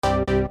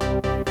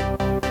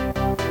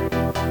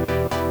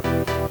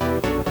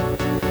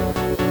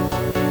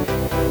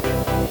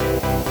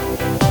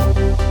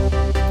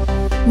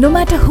No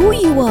matter who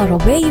you are or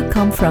where you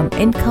come from,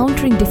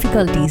 encountering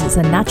difficulties is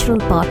a natural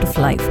part of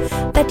life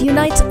that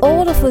unites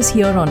all of us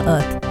here on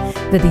earth.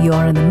 Whether you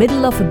are in the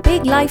middle of a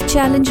big life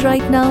challenge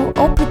right now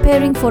or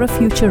preparing for a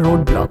future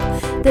roadblock,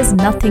 there's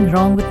nothing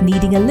wrong with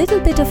needing a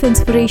little bit of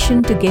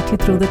inspiration to get you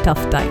through the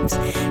tough times.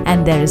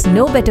 And there is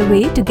no better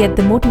way to get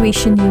the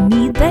motivation you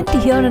need than to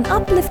hear an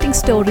uplifting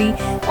story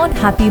on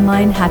Happy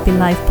Mind, Happy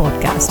Life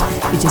podcast,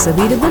 which is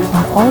available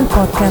on all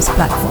podcast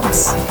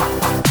platforms.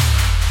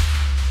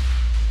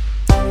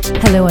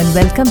 Hello and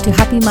welcome to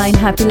Happy Mind,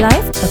 Happy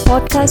Life, a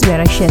podcast where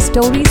I share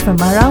stories from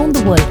around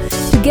the world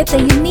to get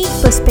their unique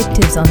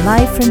perspectives on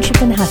life, friendship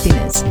and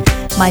happiness.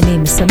 My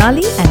name is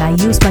Sonali and I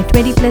use my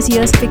 20 plus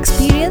years of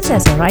experience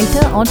as a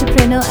writer,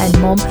 entrepreneur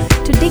and mom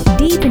to dig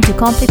deep into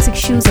complex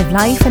issues of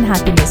life and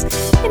happiness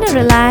in a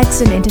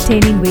relaxed and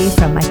entertaining way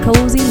from my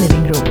cozy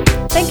living room.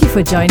 Thank you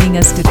for joining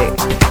us today.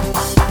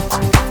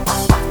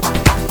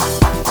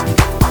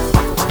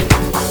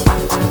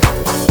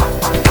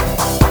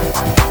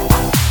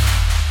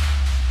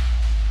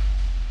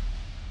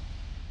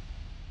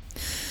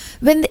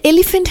 When the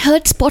elephant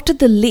herd spotted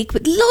the lake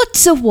with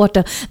lots of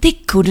water, they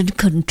couldn't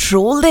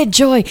control their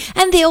joy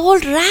and they all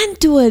ran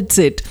towards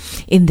it.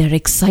 In their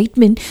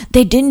excitement,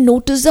 they didn't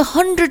notice the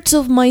hundreds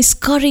of mice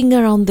scurrying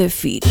around their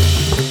feet.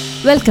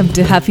 Welcome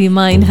to Happy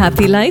Mind,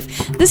 Happy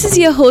Life. This is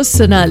your host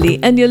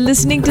Sonali and you're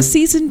listening to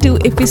Season 2,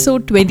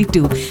 Episode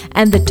 22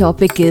 and the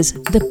topic is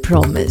The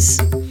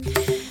Promise.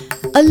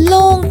 A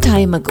long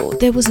time ago,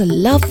 there was a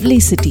lovely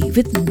city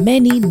with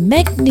many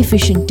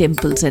magnificent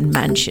temples and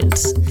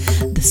mansions.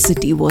 The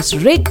city was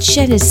rich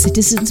and its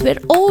citizens were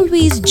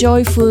always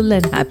joyful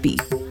and happy.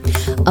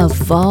 A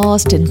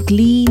vast and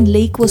clean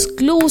lake was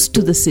close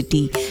to the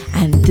city,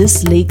 and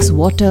this lake's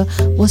water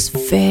was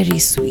very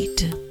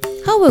sweet.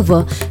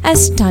 However,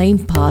 as time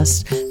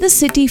passed, the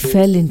city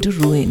fell into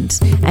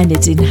ruins and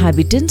its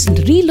inhabitants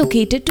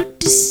relocated to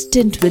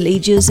distant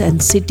villages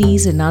and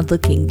cities in other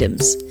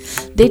kingdoms.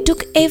 They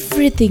took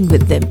everything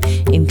with them,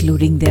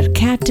 including their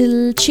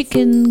cattle,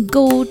 chicken,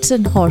 goats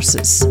and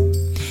horses.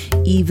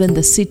 Even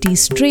the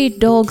city's stray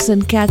dogs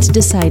and cats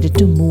decided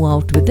to move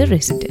out with the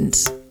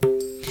residents.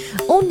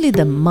 Only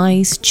the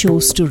mice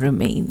chose to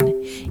remain.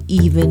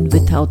 Even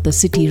without the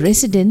city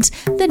residents,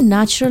 the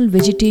natural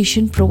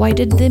vegetation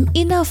provided them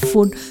enough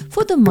food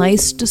for the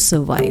mice to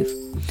survive.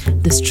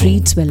 The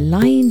streets were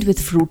lined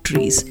with fruit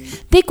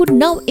trees. They could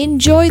now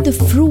enjoy the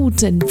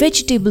fruits and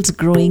vegetables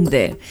growing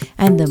there,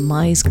 and the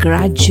mice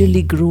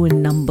gradually grew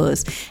in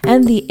numbers,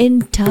 and the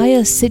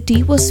entire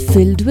city was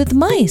filled with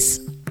mice.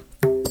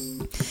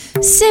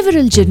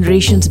 Several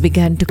generations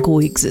began to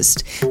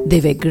coexist. They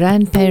were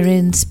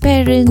grandparents,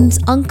 parents,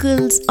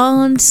 uncles,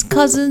 aunts,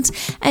 cousins,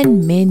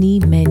 and many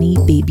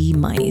baby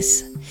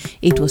mice.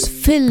 It was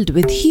filled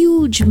with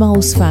huge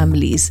mouse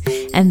families,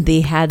 and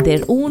they had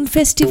their own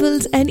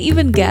festivals and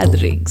even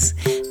gatherings.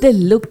 They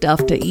looked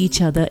after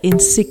each other in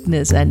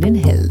sickness and in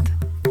health.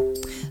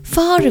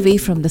 Far away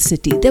from the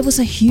city, there was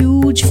a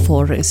huge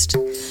forest.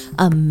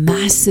 A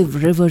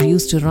massive river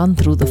used to run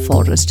through the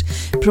forest,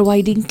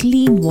 providing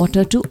clean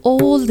water to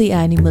all the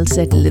animals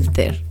that lived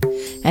there.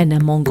 And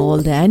among all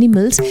the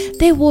animals,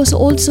 there was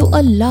also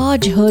a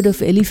large herd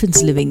of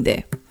elephants living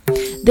there.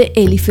 The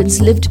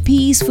elephants lived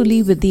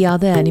peacefully with the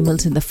other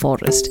animals in the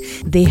forest.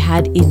 They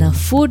had enough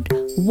food,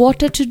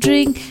 water to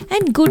drink,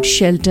 and good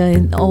shelter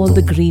in all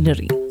the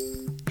greenery.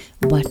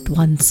 But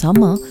one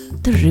summer,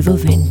 the river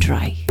went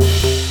dry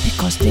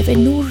because there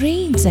were no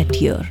rains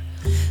that year.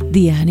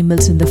 The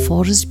animals in the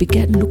forest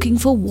began looking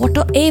for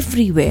water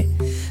everywhere.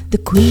 The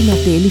queen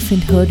of the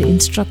elephant herd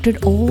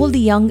instructed all the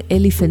young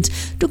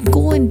elephants to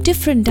go in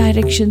different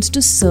directions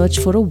to search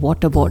for a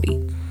water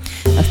body.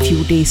 A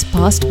few days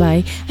passed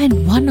by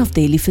and one of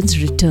the elephants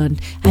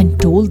returned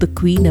and told the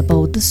queen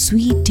about the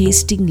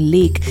sweet-tasting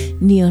lake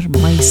near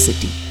Mice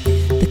City.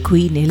 The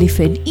queen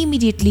elephant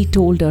immediately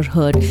told her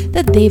herd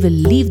that they will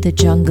leave the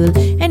jungle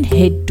and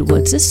head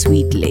towards the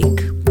sweet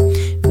lake.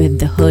 When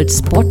the herd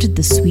spotted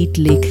the sweet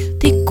lake,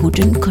 they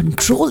couldn't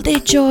control their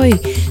joy,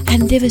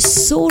 and they were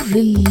so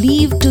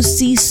relieved to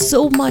see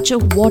so much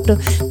of water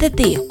that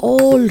they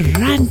all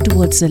ran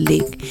towards the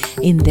lake.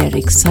 In their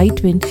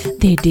excitement,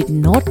 they did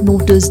not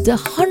notice the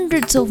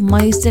hundreds of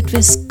mice that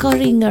were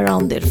scurrying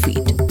around their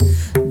feet.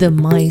 The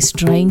mice,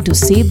 trying to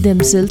save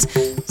themselves,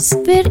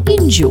 were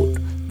injured.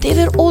 They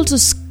were also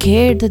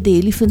scared that the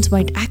elephants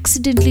might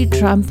accidentally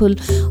trample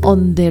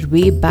on their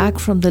way back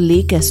from the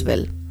lake as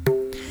well.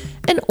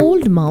 An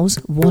old mouse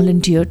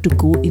volunteered to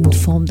go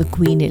inform the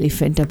queen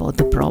elephant about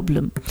the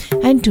problem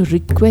and to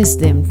request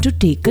them to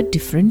take a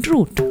different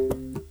route.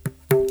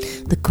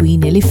 The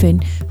queen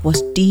elephant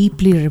was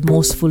deeply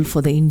remorseful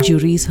for the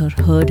injuries her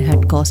herd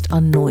had caused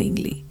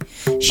unknowingly.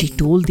 She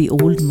told the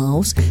old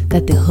mouse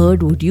that the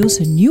herd would use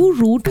a new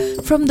route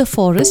from the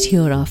forest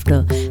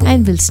hereafter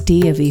and will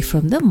stay away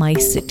from the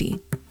mice city.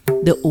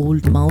 The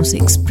old mouse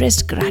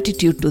expressed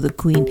gratitude to the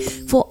queen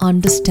for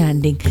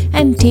understanding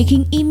and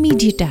taking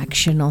immediate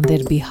action on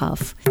their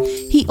behalf.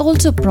 He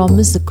also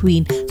promised the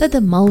queen that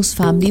the mouse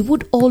family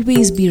would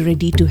always be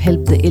ready to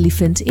help the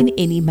elephants in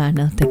any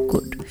manner they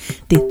could.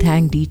 They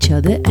thanked each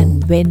other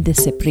and went their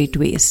separate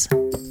ways.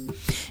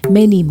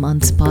 Many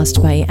months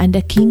passed by and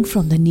a king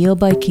from the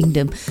nearby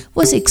kingdom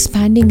was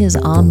expanding his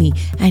army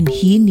and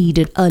he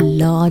needed a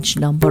large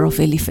number of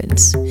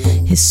elephants.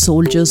 His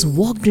soldiers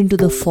walked into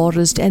the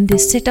forest and they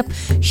set up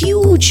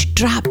huge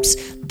traps.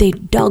 They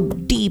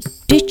dug deep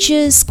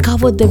ditches,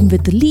 covered them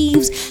with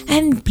leaves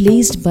and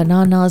placed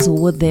bananas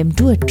over them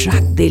to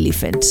attract the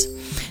elephants.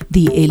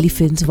 The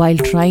elephants, while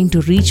trying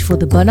to reach for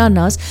the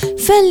bananas,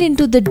 fell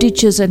into the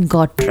ditches and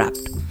got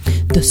trapped.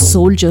 The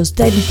soldiers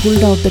then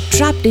pulled out the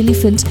trapped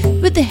elephants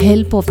with the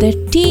help of their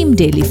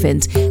tamed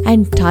elephants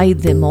and tied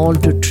them all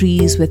to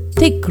trees with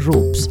thick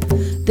ropes.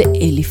 The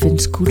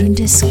elephants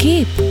couldn't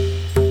escape.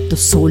 The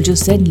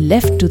soldiers then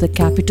left to the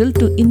capital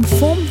to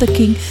inform the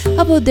king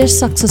about their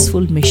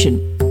successful mission.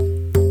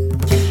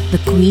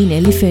 The queen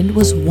elephant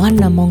was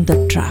one among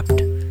the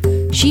trapped.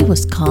 She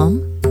was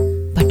calm,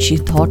 but she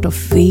thought of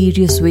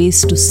various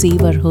ways to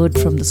save her herd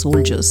from the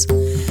soldiers.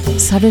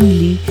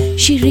 Suddenly,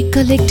 she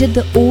recollected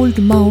the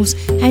old mouse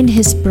and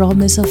his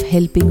promise of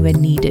helping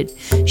when needed.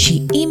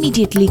 She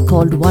immediately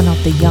called one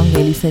of the young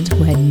elephants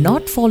who had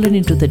not fallen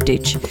into the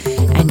ditch,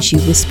 and she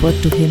whispered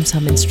to him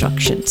some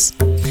instructions.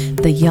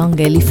 The young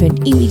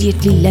elephant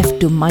immediately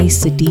left to Mice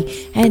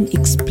City and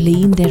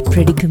explained their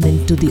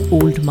predicament to the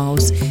old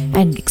mouse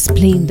and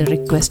explained the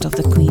request of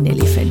the queen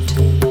elephant.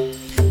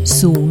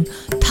 Soon,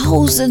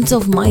 thousands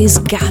of mice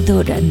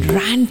gathered and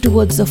ran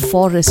towards the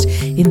forest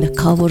in the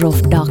cover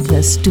of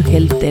darkness to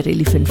help their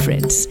elephant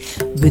friends.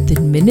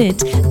 Within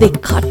minutes, they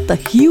cut the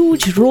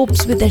huge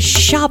ropes with their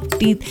sharp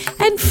teeth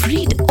and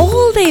freed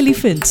all the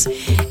elephants.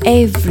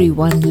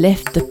 Everyone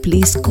left the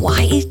place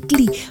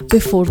quietly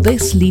before the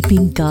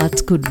sleeping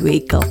guards could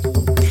wake up.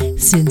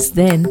 Since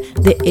then,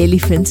 the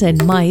elephants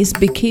and mice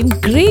became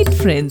great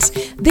friends.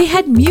 They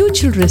had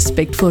mutual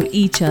respect for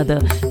each other,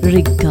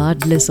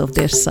 regardless of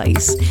their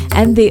size,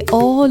 and they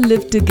all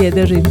lived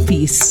together in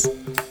peace.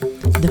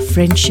 The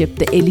friendship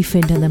the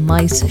elephant and the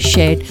mice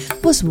shared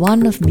was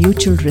one of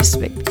mutual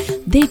respect.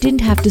 They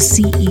didn't have to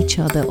see each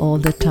other all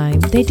the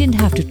time. They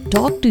didn't have to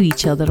talk to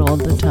each other all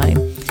the time.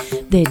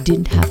 They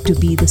didn't have to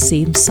be the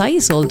same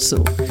size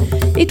also.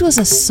 It was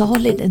a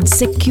solid and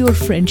secure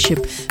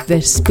friendship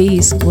where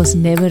space was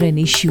never an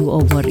issue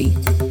or worry.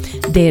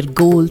 Their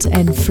goals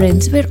and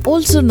friends were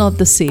also not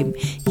the same,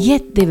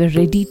 yet they were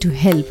ready to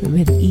help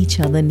when each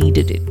other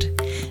needed it.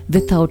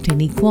 Without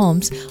any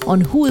qualms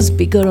on who is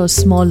bigger or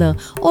smaller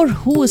or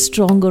who is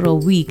stronger or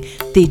weak,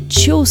 they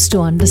chose to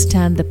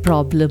understand the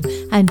problem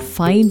and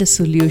find a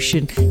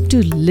solution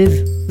to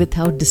live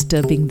without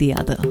disturbing the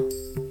other.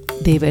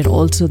 They were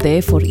also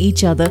there for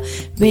each other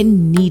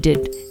when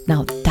needed.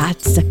 Now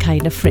that's the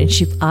kind of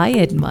friendship I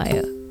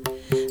admire.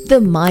 The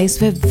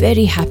mice were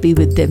very happy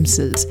with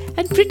themselves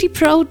and pretty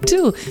proud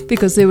too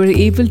because they were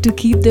able to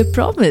keep their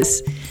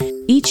promise.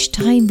 Each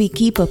time we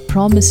keep a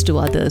promise to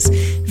others,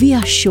 we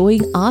are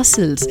showing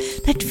ourselves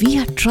that we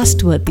are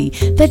trustworthy,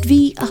 that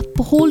we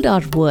uphold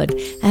our word,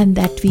 and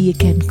that we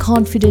can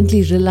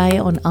confidently rely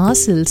on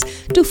ourselves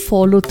to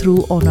follow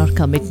through on our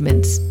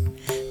commitments.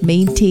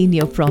 Maintain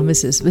your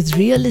promises with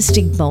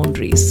realistic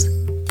boundaries.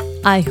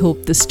 I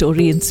hope the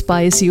story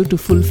inspires you to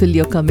fulfill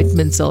your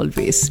commitments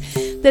always.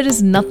 There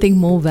is nothing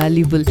more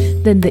valuable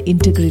than the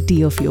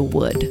integrity of your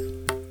word.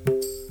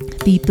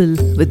 People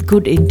with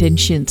good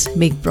intentions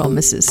make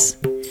promises.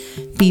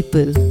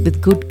 People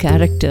with good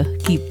character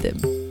keep them.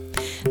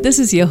 This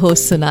is your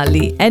host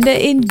Sonali, and I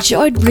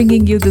enjoyed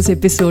bringing you this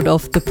episode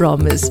of The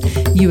Promise.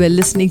 You are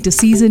listening to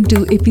Season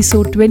 2,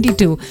 Episode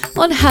 22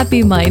 on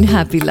Happy Mind,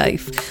 Happy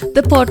Life.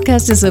 The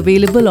podcast is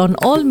available on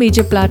all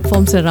major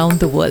platforms around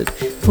the world.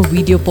 For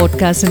video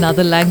podcasts in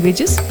other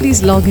languages,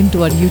 please log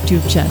into our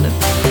YouTube channel.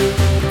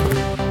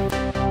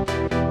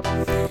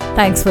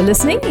 Thanks for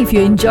listening. If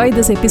you enjoyed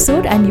this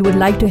episode and you would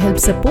like to help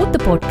support the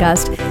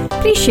podcast,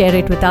 please share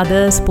it with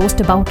others,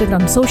 post about it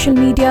on social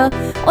media,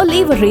 or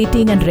leave a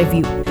rating and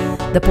review.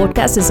 The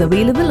podcast is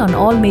available on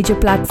all major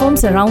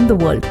platforms around the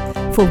world.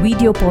 For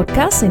video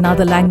podcasts in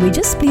other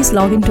languages, please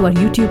log into our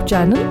YouTube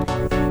channel.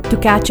 To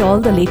catch all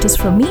the latest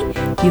from me,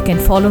 you can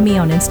follow me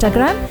on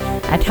Instagram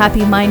at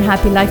Happy Mind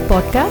Happy Life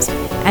Podcast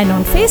and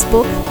on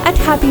Facebook at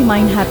Happy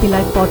Mind Happy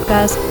Life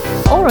Podcast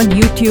or on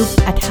YouTube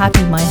at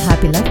Happy Mind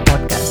Happy Life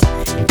Podcast.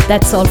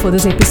 That's all for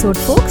this episode,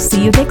 folks.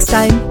 See you next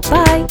time.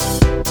 Bye.